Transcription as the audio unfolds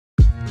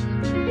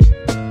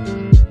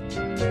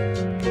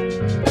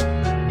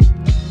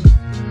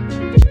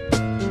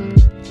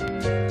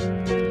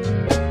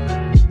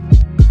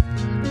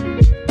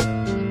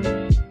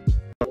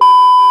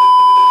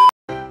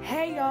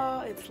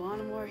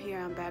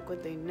back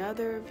with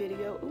another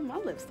video. Ooh, my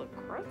lips look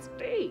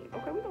crusty.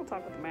 Okay, we're gonna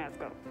talk with the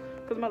mask on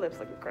because my lips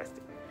look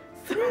crusty.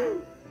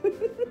 So,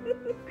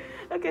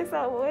 okay,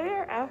 so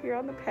we're out here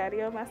on the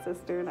patio, my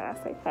sister and I.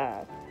 Say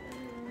hi.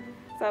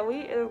 So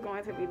we is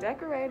going to be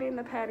decorating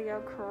the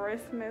patio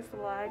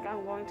Christmas-like.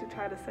 I'm going to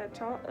try to set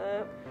y'all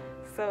up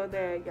so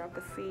that y'all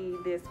can see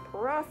this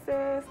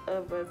process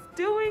of us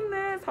doing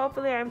this.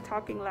 Hopefully I'm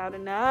talking loud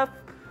enough,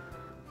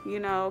 you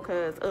know,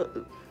 because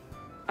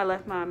I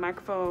left my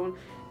microphone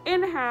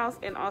in the house,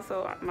 and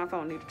also my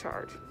phone needs to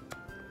charge.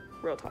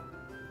 Real talk.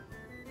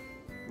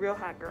 Real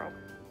hot girl.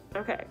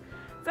 Okay.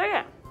 So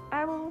yeah,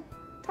 I will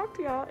talk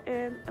to y'all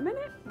in a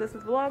minute. This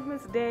is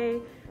Vlogmas Day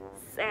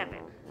 7.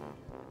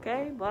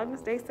 Okay,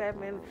 Vlogmas Day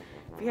 7.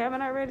 If you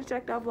haven't already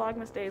checked out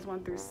Vlogmas Days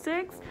 1 through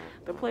 6,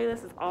 the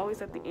playlist is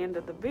always at the end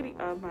of the video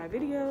of my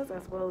videos,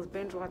 as well as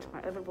binge watch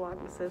my other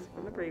Vlogmases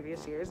from the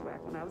previous years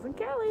back when I was in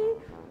Cali.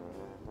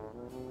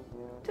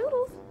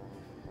 Toodles.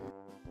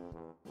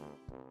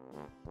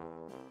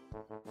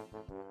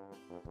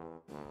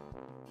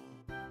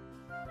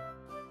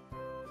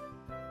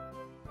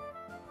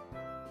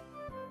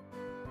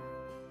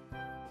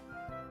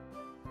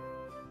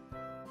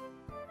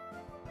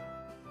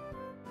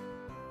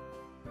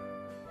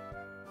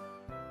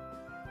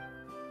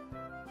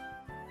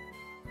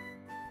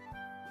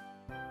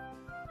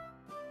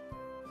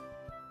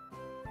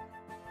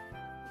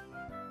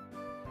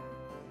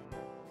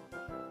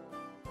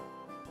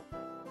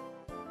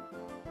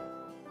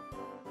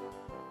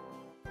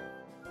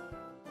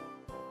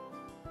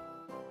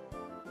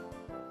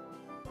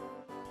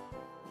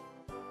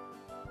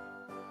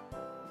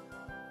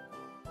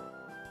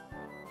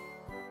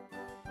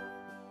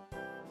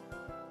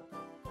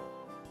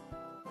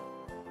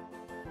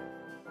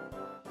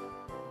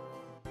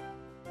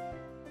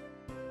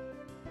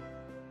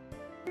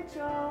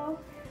 Y'all,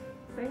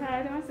 say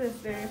hi to my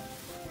sister.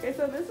 Okay,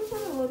 so this is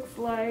what it looks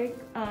like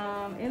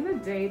in the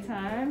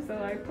daytime. So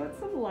I put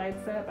some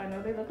lights up. I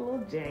know they look a little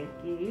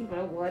janky,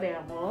 but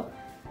whatever.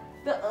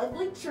 The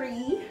ugly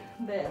tree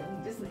that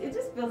it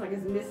just feels like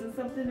it's missing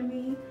something to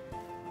me,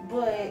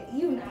 but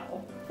you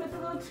know, put the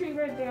little tree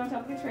right there on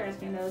top of the trash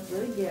can. That looks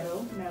really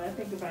ghetto now that I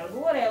think about it,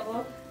 but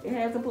whatever. It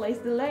has a place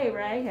to lay,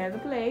 right? It has a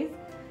place.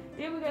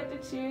 Then we got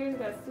the cheers.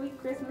 We got sweet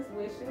Christmas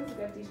wishes. We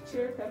got these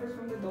cheer covers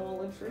from the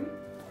Dollar Tree.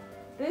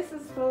 This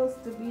is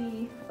supposed to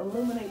be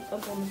illuminate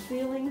up on the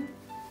ceiling.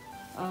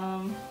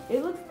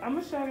 It looks, I'm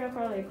gonna show you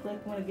probably a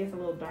clip when it gets a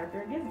little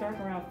darker. It gets dark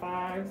around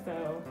 5,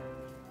 so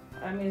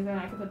I mean then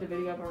I can put the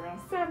video up around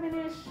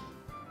 7-ish.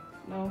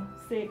 No,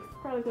 6.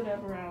 Probably put it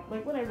up around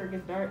like whenever it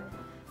gets dark.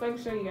 So I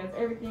can show you guys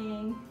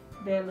everything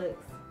that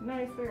looks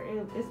nicer.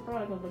 It's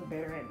probably gonna look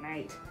better at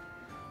night.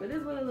 But this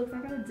is what it looks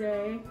like on a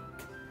day.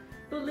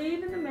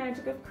 Believe in the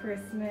magic of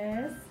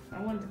Christmas.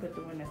 I wanted to put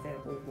the one that said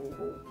ho ho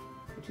ho.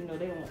 But you know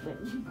they won't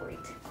let you break.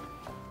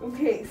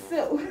 Okay,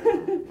 so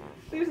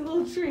there's a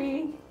little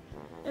tree,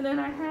 and then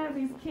I have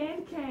these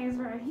candy canes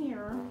right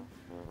here.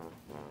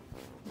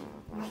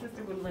 My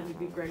sister wouldn't let me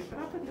be great, but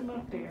I put them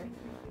up there.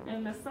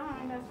 And the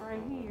sign that's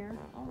right here,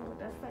 I don't know what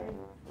that says.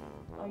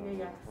 Oh yeah,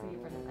 y'all can see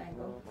it from this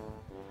angle.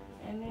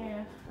 And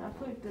then I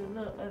put the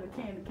little other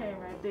candy cane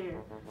right there.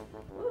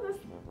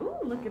 Ooh,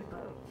 look at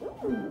those.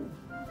 Ooh.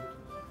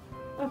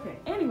 Okay,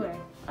 anyway,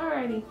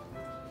 alrighty.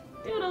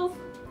 Doodles.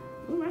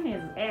 Ooh, my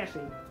hands is ashy.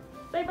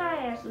 Say bye,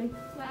 Ashley.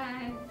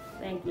 Bye.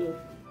 Thank you.